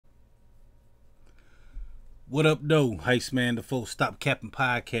What up, though? Heist Man, the full Stop Capping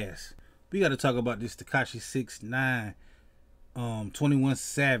podcast. We got to talk about this Tekashi 6ix9ine, 21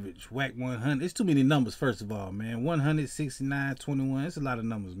 Savage, Wack 100. It's too many numbers, first of all, man. 169, 21. It's a lot of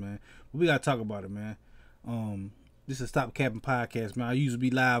numbers, man. But we got to talk about it, man. This is a Stop Capping podcast, man. I usually be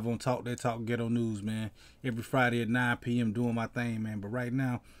live on Talk That Talk Ghetto News, man. Every Friday at 9 p.m. doing my thing, man. But right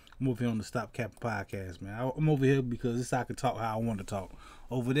now, I'm over here on the Stop Capping podcast, man. I'm over here because this I can talk how I want to talk.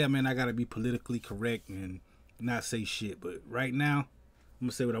 Over there, man, I got to be politically correct and not say shit. But right now, I'm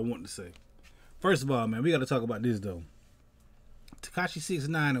going to say what I want to say. First of all, man, we got to talk about this, though. Tekashi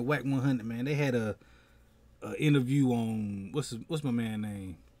 6ix9ine and Wack 100, man, they had a interview on, what's my man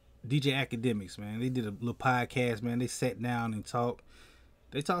name? DJ Akademiks, man. They did a little podcast, man. They sat down and talked.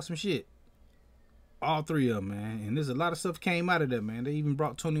 They talked some shit. All three of them, man. And there's a lot of stuff came out of that, man. They even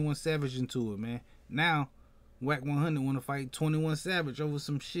brought 21 Savage into it, man. Now, Wack 100 want to fight 21 Savage over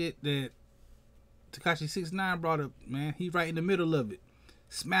some shit that Tekashi 6ix9ine brought up, man. He right in the middle of it.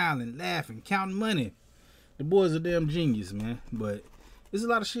 Smiling, laughing, counting money. The boy's a damn genius, man. But there's a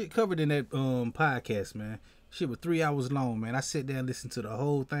lot of shit covered in that podcast, man. Shit was 3 hours long, man. I sat down and listened to the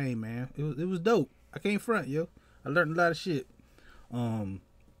whole thing, man. It was dope. I can't front, yo. I learned a lot of shit. I'm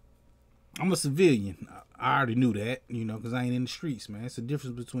a civilian. I already knew that, you know, because I ain't in the streets, man. It's the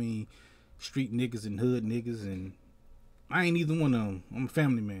difference between street niggas and hood niggas, and I ain't either one of them. I'm a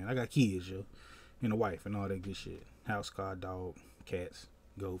family man. I got kids, yo, and a wife and all that good shit. House, car, dog, cats,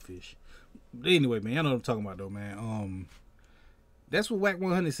 goldfish. But anyway, man, y'all know what I'm talking about, though, man. That's what Wack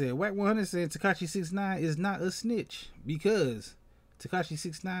 100 said. Wack 100 said Tekashi 6ix9ine is not a snitch because Tekashi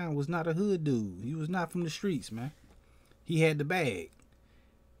 6ix9ine was not a hood dude. He was not from the streets, man. He had the bag.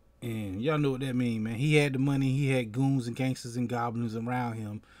 And y'all know what that mean, man. He had the money. He had goons and gangsters and goblins around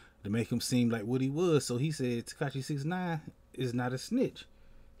him to make him seem like what he was. So he said Tekashi 6ix9ine is not a snitch.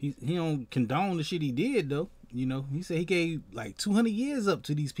 He don't condone the shit he did, though. You know, he said he gave like 200 years up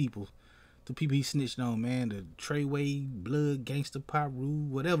to these people. The people he snitched on, man. The Treyway, Blood, Gangster, Pyru,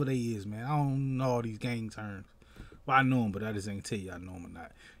 whatever they is, man. I don't know all these gang terms. Well, I know them, but I just ain't tell you I know them or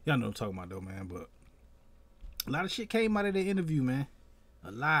not. Y'all know what I'm talking about, though, man. But a lot of shit came out of that interview, man.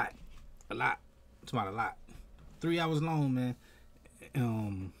 A lot. It's about a lot. 3 hours long, man.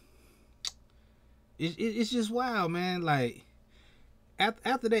 It's just wild, man. Like,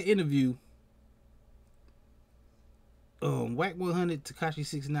 after that interview, Wack 100, Tekashi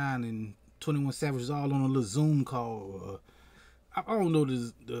 6ix9ine, and 21 Savage was all on a little Zoom call. I don't know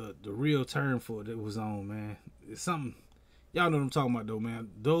the real term for it that was on, man. It's something. Y'all know what I'm talking about, though, man.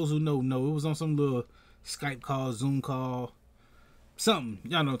 Those who know. It was on some little Skype call, Zoom call, something.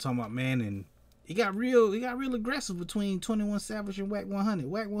 Y'all know what I'm talking about, man. And it got real aggressive between 21 Savage and Wack 100.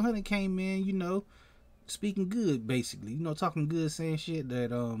 Wack 100 came in, you know, speaking good, basically. You know, talking good, saying shit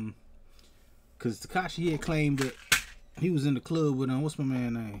that, because Tekashi had claimed that he was in the club with, what's my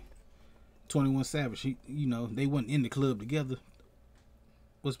man name? 21 Savage. He, you know, they wasn't in the club together.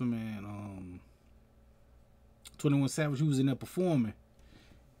 What's my man? 21 Savage, he was in there performing.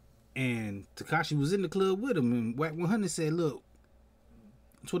 And Tekashi was in the club with him. And Wack 100 said, look,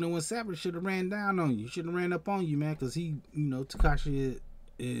 21 Savage should have ran down on you. Should have ran up on you, man. Because he, you know, Tekashi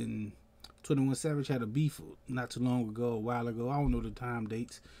and 21 Savage had a beef not too long ago, a while ago. I don't know the time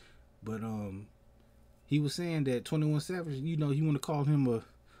dates. But, he was saying that 21 Savage, you know, you want to call him a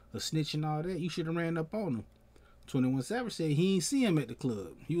snitch and all that, you should have ran up on him. 21 Savage said he ain't see him at the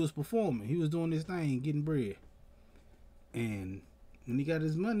club. He was performing. He was doing his thing, getting bread. And when he got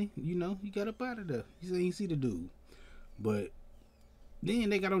his money, you know, he got up out of there. He said he ain't see the dude. But then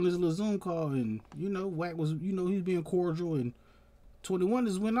they got on this little Zoom call and, you know, Wack was, you know, he was being cordial, and 21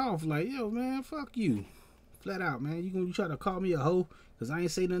 just went off like, yo, man, fuck you. Flat out, man. You try to call me a hoe because I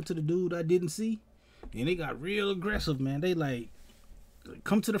ain't say nothing to the dude I didn't see? And they got real aggressive, man. They like,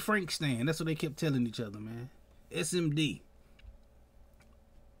 come to the Frank stand. That's what they kept telling each other, man. SMD.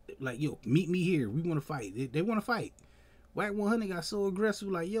 Like, yo, meet me here. We want to fight. They want to fight. Wack 100 got so aggressive,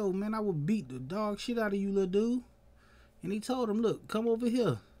 like, yo, man, I would beat the dog shit out of you, little dude. And he told him, look, come over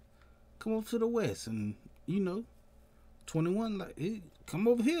here. Come over to the west. And, you know, 21, like, hey, come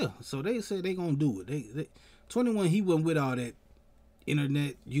over here. So they said they gonna do it. They 21, he wasn't with all that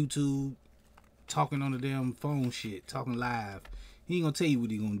internet, YouTube, talking on the damn phone shit, talking live. He ain't gonna tell you what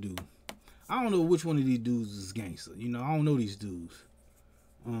he gonna do. I don't know which one of these dudes is gangster. You know, I don't know these dudes.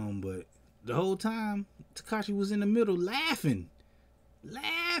 But the whole time, Tekashi was in the middle laughing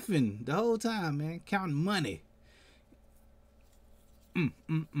the whole time, man, counting money. They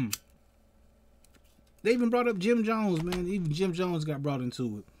even brought up Jim Jones, man. Even Jim Jones got brought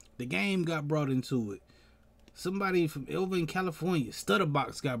into it. The game got brought into it. Somebody from over in California,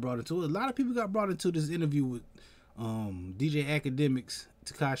 Stutterbox, got brought into it. A lot of people got brought into this interview with DJ Akademiks,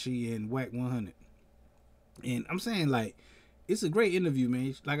 Tekashi, and Wack 100. And I'm saying, like, it's a great interview,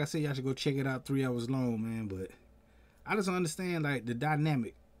 man. Like I said, y'all should go check it out. 3 hours long, man. But I just don't understand, like, the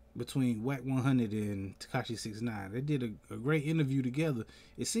dynamic between Wack 100 and Tekashi 6ix9ine. They did a great interview together.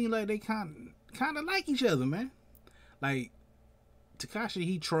 It seemed like they kind of like each other, man. Like, Tekashi,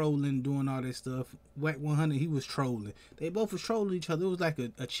 he trolling, doing all that stuff. Wack 100, he was trolling. They both was trolling each other. It was like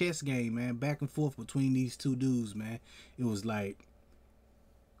a chess game, man. Back and forth between these two dudes, man. It was like,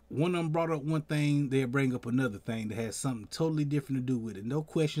 one of them brought up one thing, they'd bring up another thing that had something totally different to do with it. No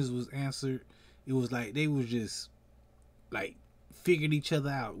questions was answered. It was like they was just like figured each other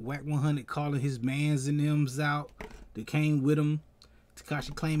out. Wack 100 calling his mans and them's out that came with him.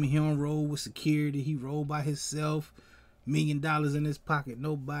 Tekashi claiming he don't roll with security. He rolled by himself. $1 million in his pocket.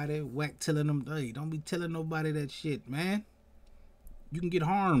 Nobody. Wack telling him, hey, don't be telling nobody that shit, man. You can get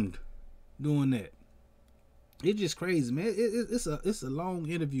harmed doing that. It's just crazy, man. It's a long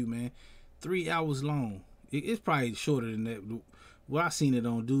interview, man. 3 hours long. It's probably shorter than that. Well, I seen it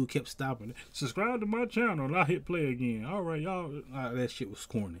on, dude kept stopping. Subscribe to my channel and I hit play again. All right, y'all. That shit was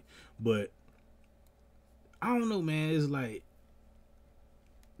corny. But I don't know, man. It's like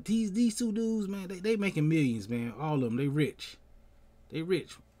these two dudes, man. They making millions, man. All of them. They rich. They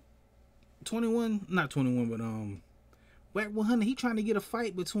rich. 21, not 21, but Wack 100. He trying to get a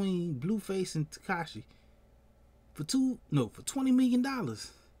fight between Blueface and Tekashi. For $20 million.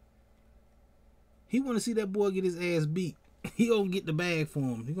 He want to see that boy get his ass beat. He gonna get the bag for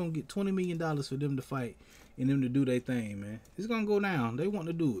him. He gonna get $20 million for them to fight and them to do their thing, man. It's gonna go down. They want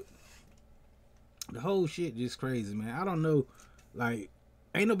to do it. The whole shit just crazy, man. I don't know. Like,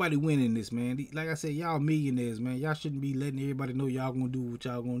 ain't nobody winning this, man. Like I said, y'all millionaires, man. Y'all shouldn't be letting everybody know y'all gonna do what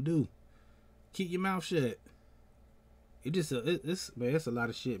y'all gonna do. Keep your mouth shut. It's a lot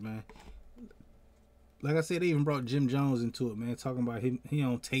of shit, man. Like I said, they even brought Jim Jones into it, man. Talking about him, he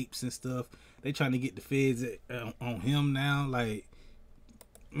on tapes and stuff. They trying to get the feds on him now. Like,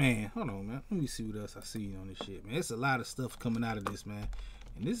 man, hold on, man. Let me see what else I see on this shit, man. It's a lot of stuff coming out of this, man.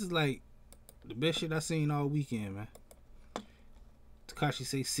 And this is like the best shit I seen all weekend, man. Tekashi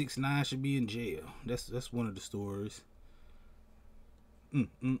say 6ix9ine should be in jail. That's one of the stories.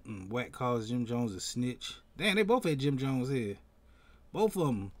 Wack calls Jim Jones a snitch. Damn, they both had Jim Jones here. Both of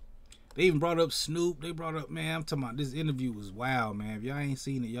them. They even brought up Snoop. They brought up, man, I'm talking about this interview was wild, man. If y'all ain't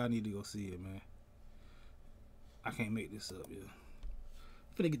seen it, y'all need to go see it, man. I can't make this up, yeah.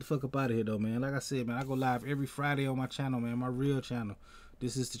 I'm finna get the fuck up out of here, though, man. Like I said, man, I go live every Friday on my channel, man. My real channel.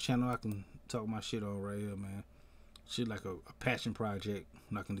 This is the channel I can talk my shit on right here, man. Shit like a passion project.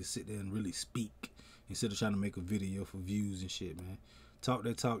 I can just sit there and really speak instead of trying to make a video for views and shit, man. Talk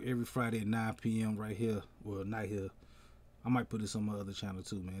that talk every Friday at 9 p.m. right here. Well, not here. I might put this on my other channel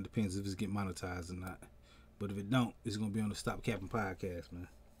too, man. Depends if it's get monetized or not. But if it don't, it's gonna be on the Stop Capping podcast, man.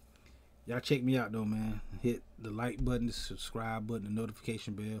 Y'all check me out though, man. Hit the like button, the subscribe button, the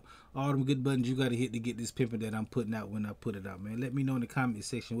notification bell. All them good buttons you gotta hit to get this pimping that I'm putting out when I put it out, man. Let me know in the comment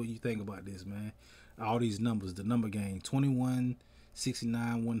section what you think about this, man. All these numbers, the number game, 21,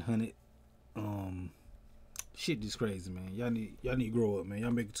 69, 100. Shit just crazy, man. Y'all need to grow up, man.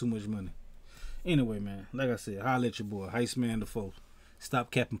 Y'all making too much money. Anyway, man, like I said, holla at your boy, Heist Man the Foe.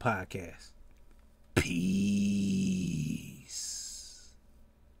 Stop Capping Podcast. Peace.